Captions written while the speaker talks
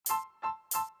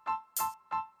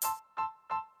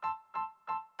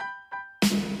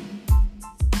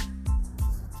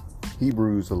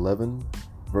Hebrews 11,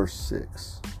 verse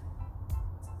 6.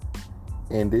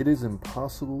 And it is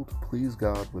impossible to please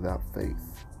God without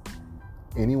faith.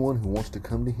 Anyone who wants to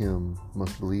come to Him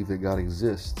must believe that God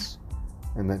exists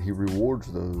and that He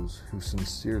rewards those who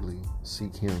sincerely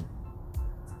seek Him.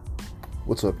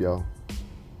 What's up, y'all?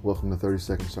 Welcome to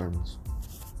 30-Second Sermons.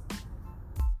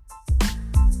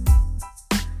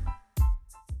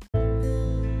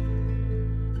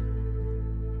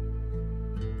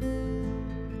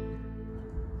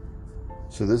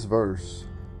 So this verse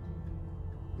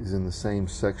is in the same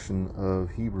section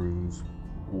of Hebrews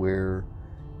where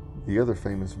the other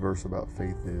famous verse about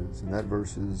faith is. And that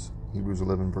verse is Hebrews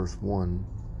 11, verse 1.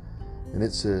 And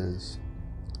it says,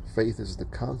 faith is the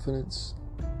confidence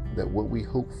that what we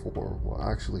hope for will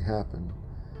actually happen.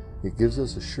 It gives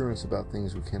us assurance about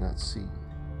things we cannot see.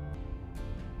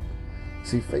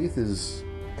 See, faith is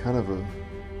kind of a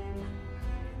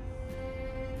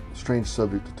strange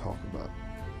subject to talk about,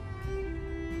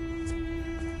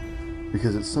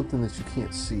 because it's something that you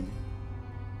can't see.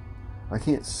 I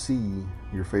can't see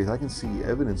your faith. I can see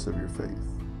evidence of your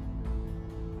faith,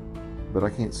 but I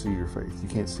can't see your faith. You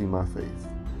can't see my faith.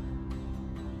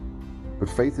 But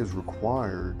faith is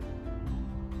required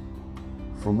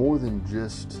for more than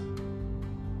just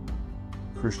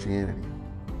Christianity.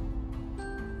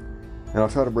 And I'll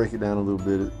try to break it down a little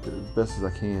bit as best as I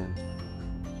can.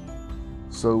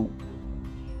 So,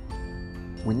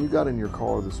 when you got in your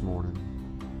car this morning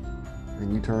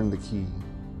and you turned the key,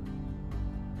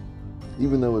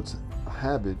 even though it's a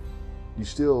habit, you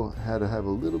still had to have a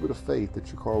little bit of faith that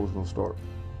your car was going to start.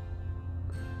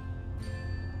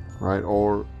 Right?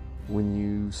 Or when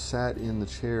you sat in the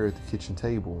chair at the kitchen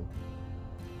table,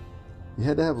 you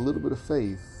had to have a little bit of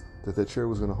faith that that chair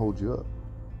was going to hold you up.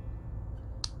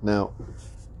 Now,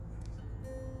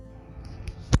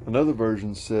 another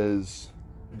version says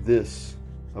this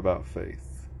about faith.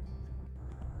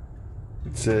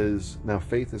 It says, now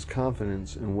faith is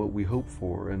confidence in what we hope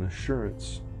for and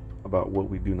assurance about what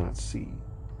we do not see.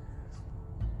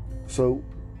 So,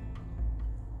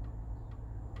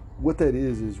 what that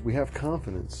is we have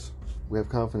confidence. We have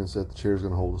confidence that the chair is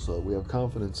going to hold us up. We have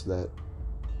confidence that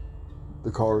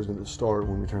the car is going to start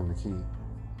when we turn the key.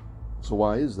 So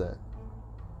why is that?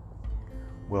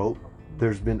 Well,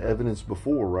 there's been evidence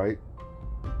before, right?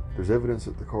 There's evidence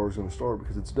that the car is going to start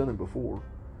because it's done it before.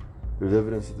 There's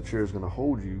evidence that the chair is going to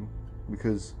hold you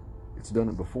because it's done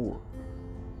it before.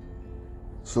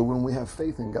 So when we have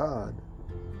faith in God,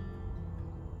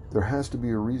 there has to be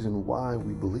a reason why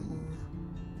we believe.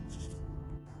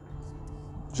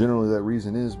 Generally, that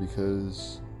reason is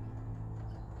because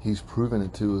He's proven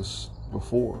it to us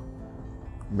before.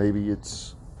 Maybe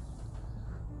it's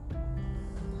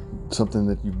something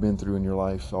that you've been through in your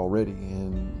life already,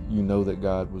 and you know that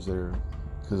God was there,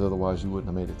 because otherwise you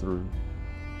wouldn't have made it through.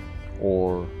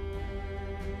 Or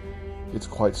it's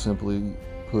quite simply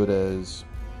put as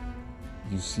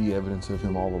you see evidence of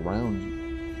Him all around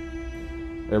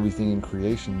you. Everything in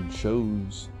creation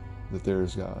shows that there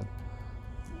is God.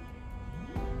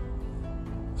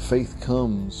 Faith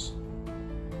comes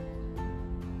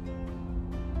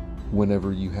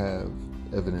whenever you have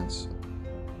evidence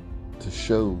to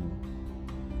show.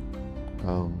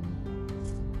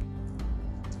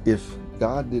 If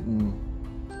God didn't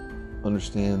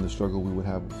understand the struggle we would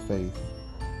have with faith,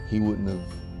 He wouldn't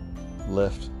have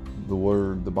left the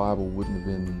Word. The Bible wouldn't have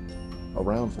been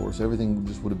around for us. Everything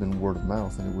just would have been word of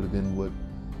mouth, and it would have been what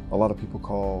a lot of people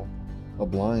call a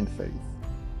blind faith.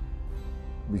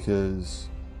 Because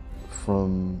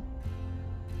from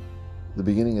the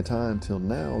beginning of time till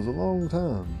now is a long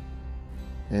time.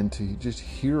 And to just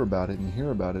hear about it,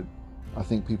 I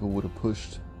think people would have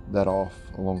pushed that off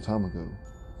a long time ago.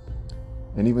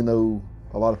 And even though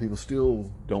a lot of people still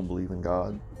don't believe in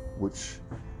God, which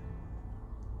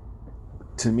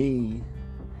to me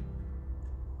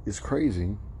is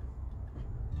crazy,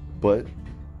 but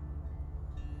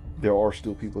there are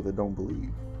still people that don't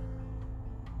believe,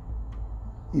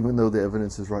 even though the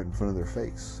evidence is right in front of their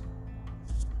face.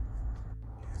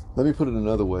 Let me put it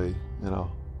another way, and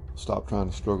I'll stop trying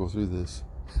to struggle through this.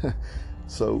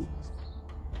 So,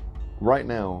 right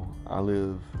now, I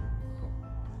live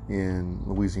in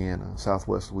Louisiana,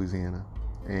 southwest Louisiana,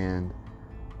 and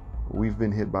we've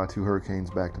been hit by 2 hurricanes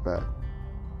back to back.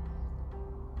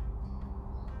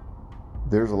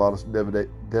 There's a lot of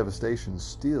devastation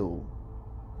still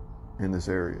in this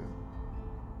area.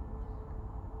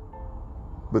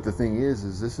 But the thing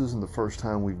is this isn't the first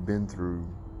time we've been through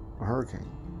a hurricane.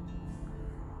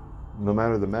 No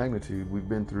matter the magnitude, we've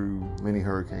been through many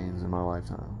hurricanes in my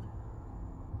lifetime.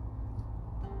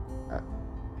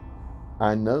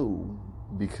 I know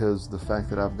because the fact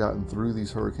that I've gotten through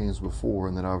these hurricanes before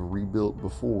and that I've rebuilt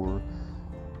before,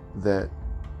 that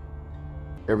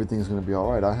everything's going to be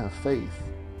all right. I have faith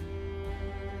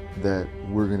that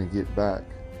we're going to get back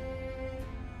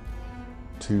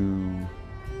to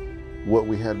what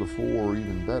we had before or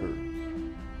even better.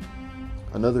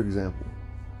 Another example,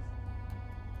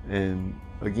 and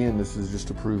again, this is just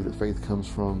to prove that faith comes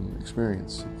from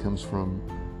experience. It comes from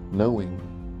knowing,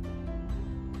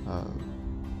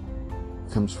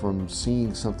 comes from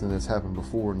seeing something that's happened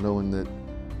before, knowing that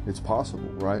it's possible,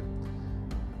 right?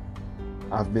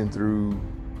 I've been through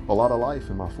a lot of life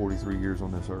in my 43 years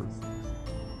on this earth,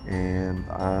 and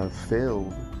I've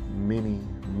failed many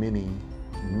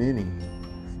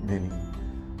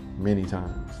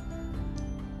times.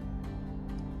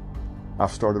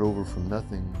 I've started over from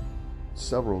nothing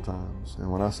several times, and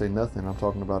when I say nothing, I'm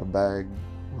talking about a bag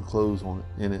with clothes on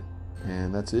it, in it,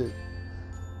 and that's it.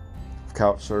 I've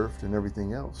couch surfed and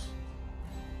everything else,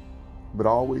 but I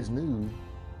always knew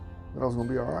that I was going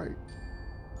to be all right.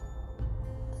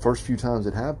 First few times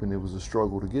it happened, it was a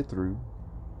struggle to get through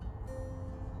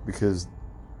because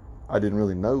I didn't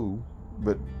really know,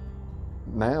 but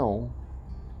now,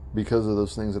 because of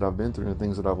those things that I've been through and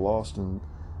things that I've lost and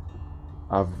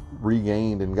I've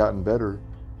regained and gotten better,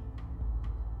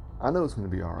 I know it's going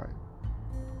to be all right.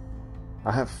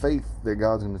 I have faith that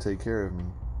God's going to take care of me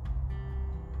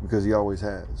because He always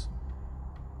has.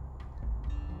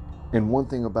 And one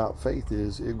thing about faith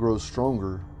is it grows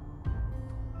stronger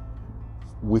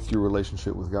with your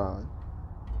relationship with God.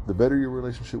 The better your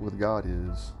relationship with God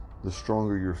is, the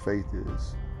stronger your faith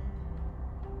is.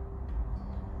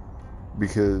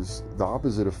 Because the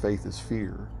opposite of faith is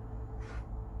fear.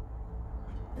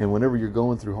 And whenever you're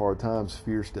going through hard times,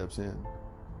 fear steps in.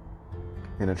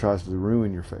 And it tries to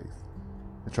ruin your faith.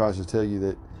 It tries to tell you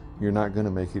that you're not going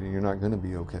to make it and you're not going to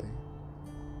be okay.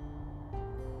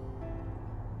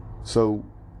 So,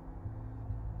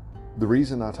 the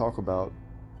reason I talk about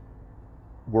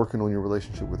working on your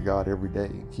relationship with God every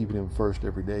day, keeping Him first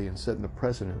every day, and setting the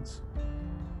precedence,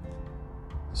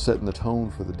 setting the tone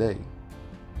for the day,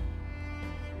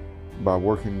 by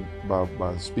working,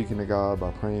 by speaking to God,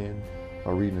 by praying, by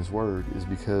reading His Word, is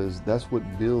because that's what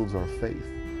builds our faith.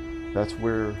 That's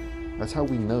how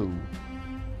we know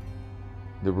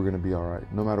that we're going to be all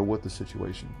right, no matter what the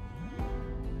situation.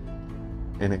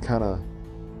 And it kind of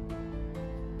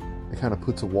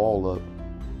puts a wall up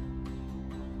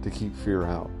to keep fear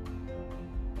out.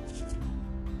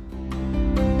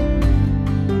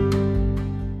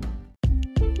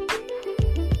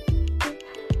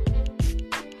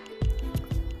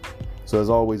 So as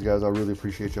always, guys, I really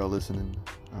appreciate y'all listening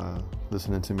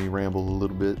to me ramble a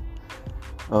little bit.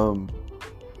 Do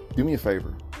me a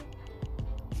favor.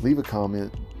 Leave a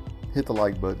comment, hit the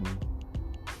like button,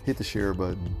 hit the share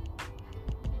button.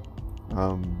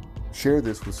 Share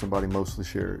this with somebody, mostly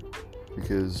share it,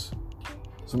 because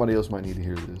somebody else might need to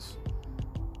hear this.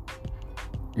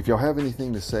 If y'all have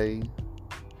anything to say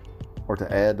or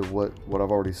to add to what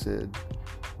I've already said,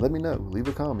 let me know. Leave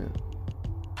a comment.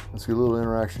 Let's get a little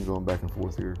interaction going back and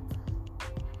forth here.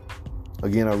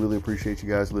 Again, I really appreciate you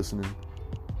guys listening.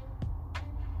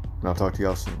 And I'll talk to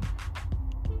y'all soon.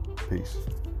 Peace.